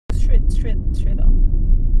straight down.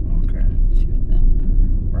 Okay. Straight down.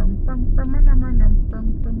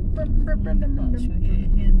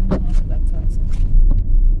 Here, no, that's awesome.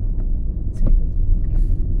 Take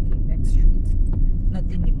the next street. Not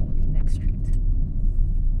anymore, the next street.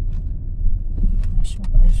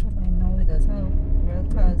 I know it does how real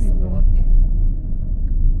cars go up there.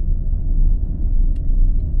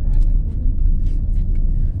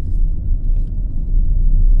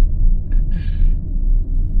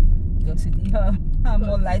 Just see have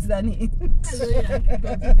more lights than it.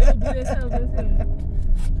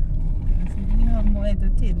 You have more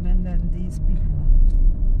entertainment than these people.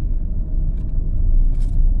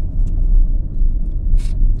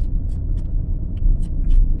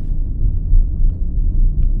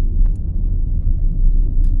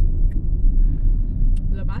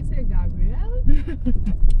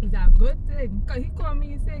 It's a good thing. Because he called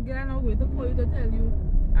me and said, "Girl, I'm waiting for you to tell you.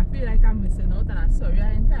 I feel like I'm missing out and I'm sorry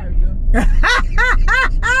I didn't carry you."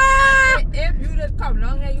 If you did come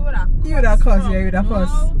along here, you would have cussed. You would have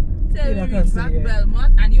cussed. Tell you reach back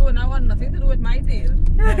Belmont and you would not want nothing to do with my tail.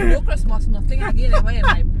 No Christmas, nothing again ever in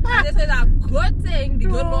life. And this is a good thing the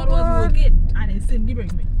good Lord was working and his Cindy bring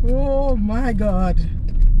me. Oh my God.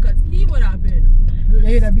 Because he would have been. Yeah,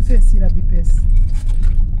 you'd have been pissed. You'd have been pissed.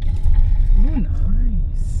 Oh,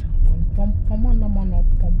 nice. I'm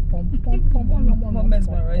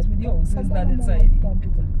mesmerized with your houses that inside.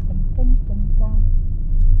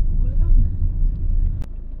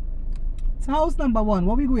 So house number 1,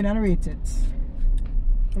 what are we going and rate it?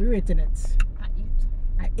 What are we rating it?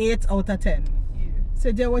 At 8 out of 10. Yeah.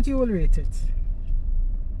 So Jay, what you will rate it?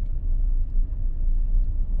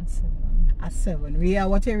 A 7. Rhea,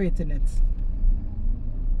 what are you rating it?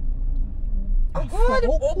 Oh God!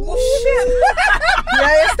 Oh shit!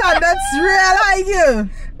 Yeah, your standards real high here.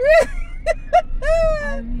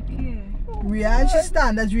 Rhea, she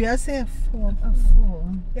standards real safe. A 4.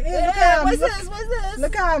 Hey, look at him. What's this?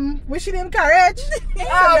 Look at him. Wish she didn't courage.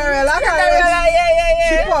 Cinderella courage. Yeah.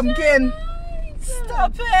 She pumpkin.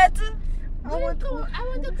 Stop it! I want to come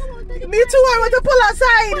out. Me too, I want to pull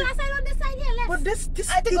aside. Pull aside on this side here, left. But this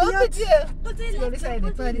I have to go idiot. with you. Put it on this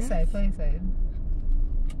side.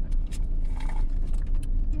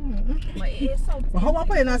 My ears out. But how about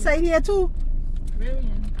putting aside here too?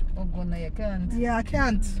 Oh God, no, you can't. Yeah, I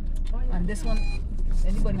can't. And this one,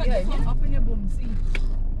 anybody behind you? Up in your boom seat.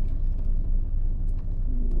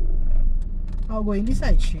 I'll go in the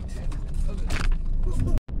side street. Okay.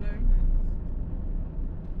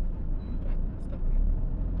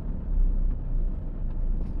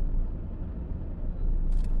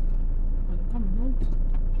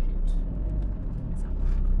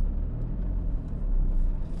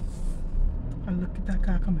 And look at that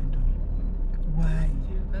car coming down. Why?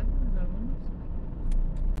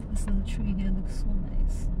 This little tree here looks so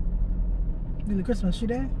nice. The little Christmas tree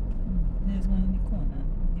there? There's one in the corner.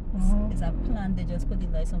 It's a plant, they just put the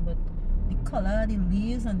lights on, but the color, the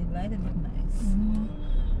leaves and the light, it look nice.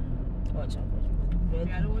 Watch out.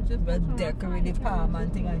 Red decorate the palm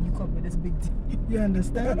and thing, and you come with this big thing. You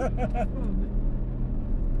understand?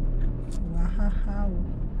 Wow.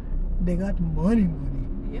 They got money.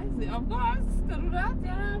 Yes, of course. To do that,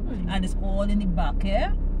 yeah. And it's all in the back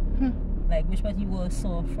here. Like which part you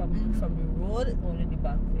saw from the road, all in the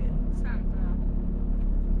back there.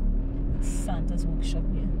 Santa's workshop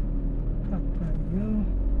here. Papa, yo.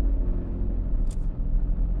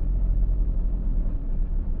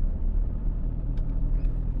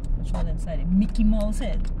 Which one inside it? Mickey Mouse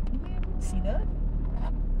head. See that?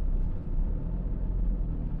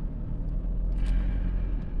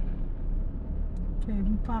 Okay,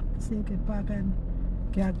 we park so you can park and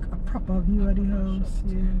get a proper view of the house.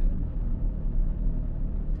 Yeah.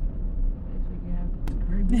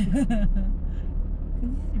 Very beautiful.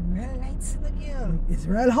 Real lights, look here. It's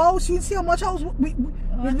real house. You see how much house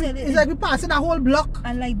it's like we passing a whole block.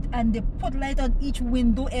 And they put light on each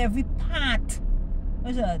window, every part.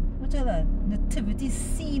 What's that? Nativity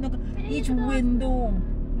scene of each window.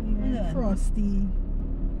 Yeah, frosty.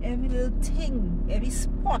 Every little thing, every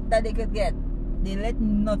spot that they could get. They let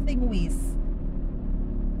nothing waste.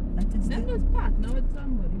 That is Them just park now with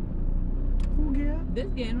somebody. Who get? This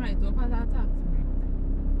getting right up at that tax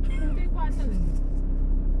break. Take what I'm telling you.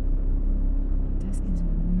 This is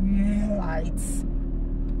real lights.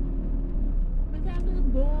 But they have little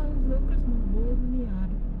balls, little Christmas balls in the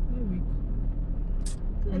yard. Very weak.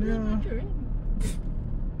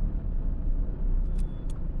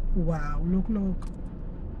 Wow, look.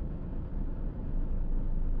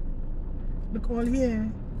 Look all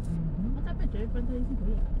here. What's a picture in front of you?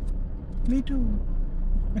 Me too.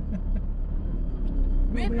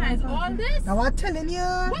 Wait, nice. All this? Now I'm telling you.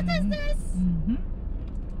 What is this?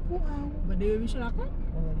 Wow. But they will show up.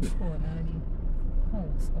 All the corner of the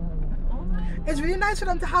house. All It's really nice for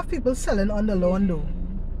them to have people selling on the lawn though.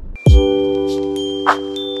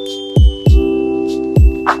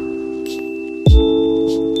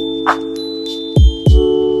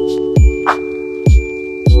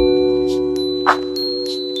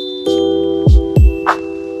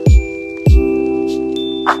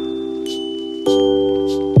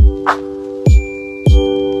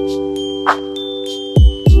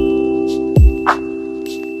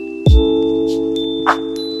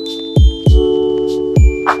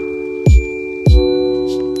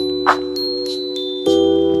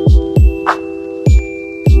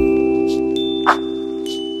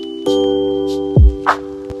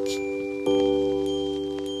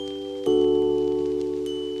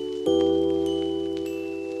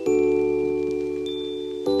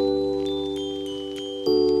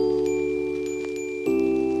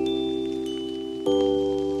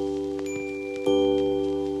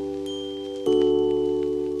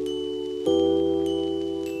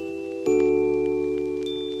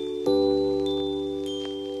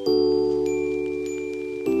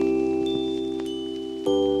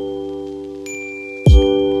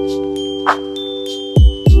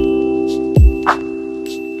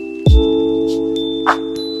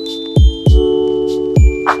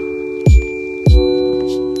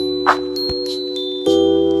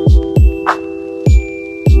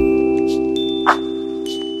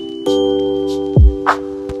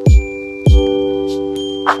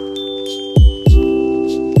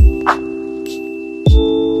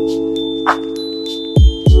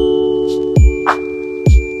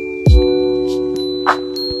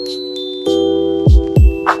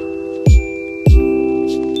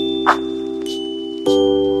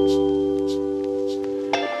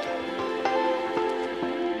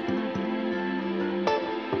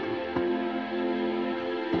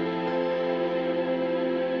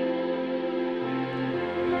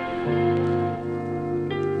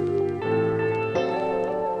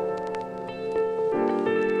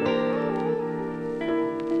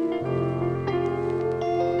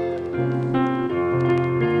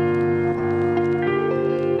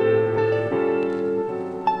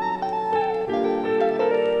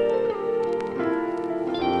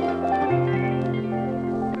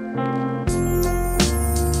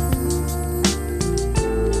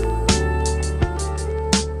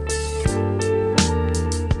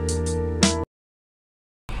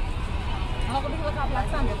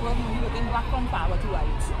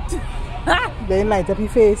 They light up your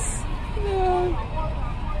face. Yeah.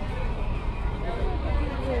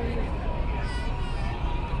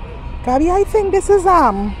 Gabby, I think this is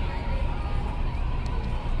what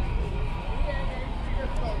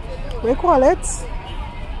do you call it?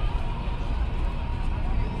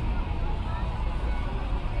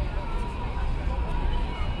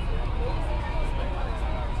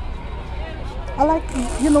 I like,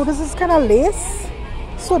 you know, this is kind of lace.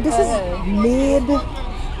 So this is made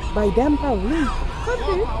by them probably.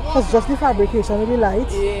 Because just the fabrication really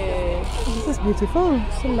light. Yeah. This is beautiful.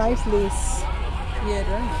 Some nice lace. Yeah,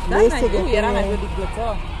 that's Lace nice. together, Yeah, that's nice with the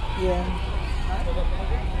glitter. Yeah.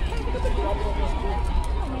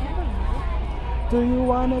 Do you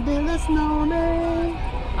want to build a snowman?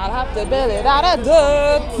 I'll have to build it out of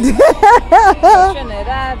dirt.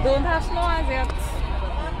 Trinidad don't have snow as yet.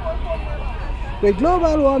 With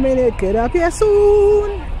global warming, it could appear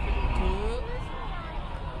soon.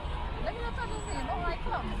 Let me not touch this thing. You know, I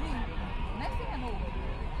clumsy. Next thing I know,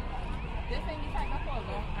 they think if I got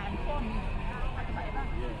colder and for me, I can buy that.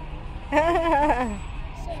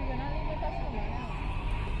 So you're gonna leave it as well now.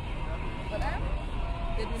 But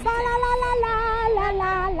they do La la la la la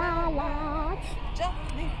la la la.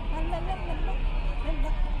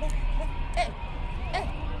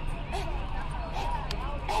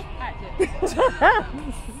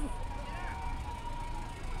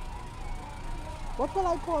 What will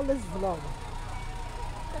I call this vlog?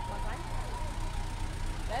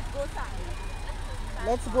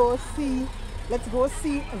 Let's go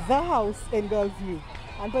see the house in Gulfview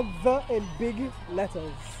and put the in big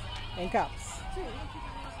letters in caps.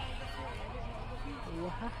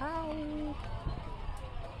 Wow.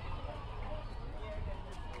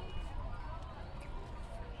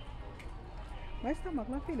 My stomach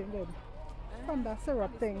not feeling good from that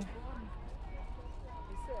syrup thing.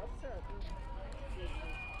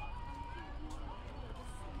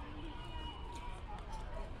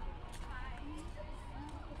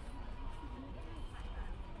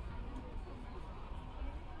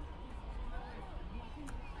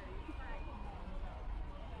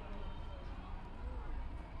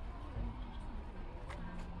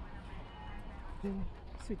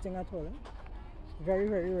 Sweet thing at all. Eh? Very,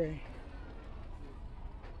 very rare.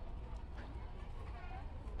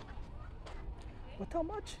 But how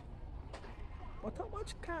much? But how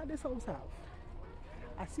much car this house have?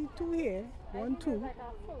 I see 2 here. 1, 2. Like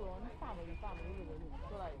a full-on family living.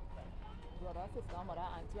 So like brother, sister, mother,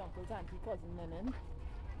 auntie, uncle, auntie, cousin, and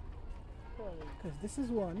because this is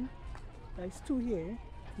 1. There's 2 here.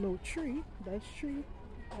 No, 3. There's 3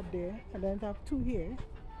 up there. And then I have 2 here.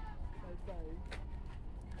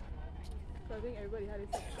 So I think everybody had a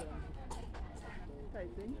section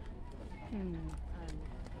type thing. And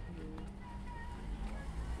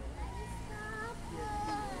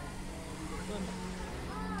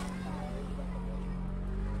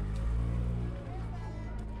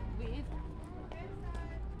wait.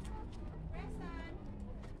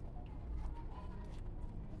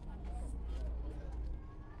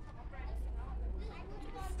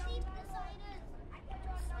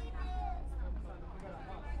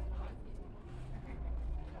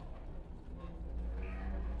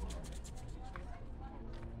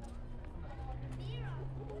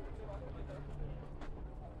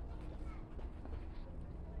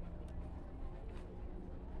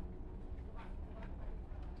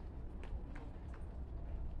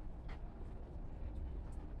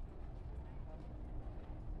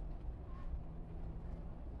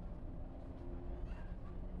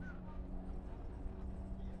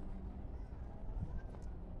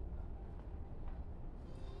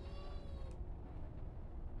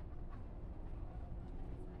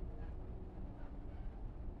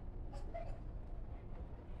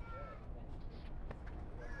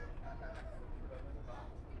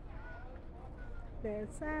 There's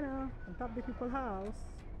Santa on top of the people's house.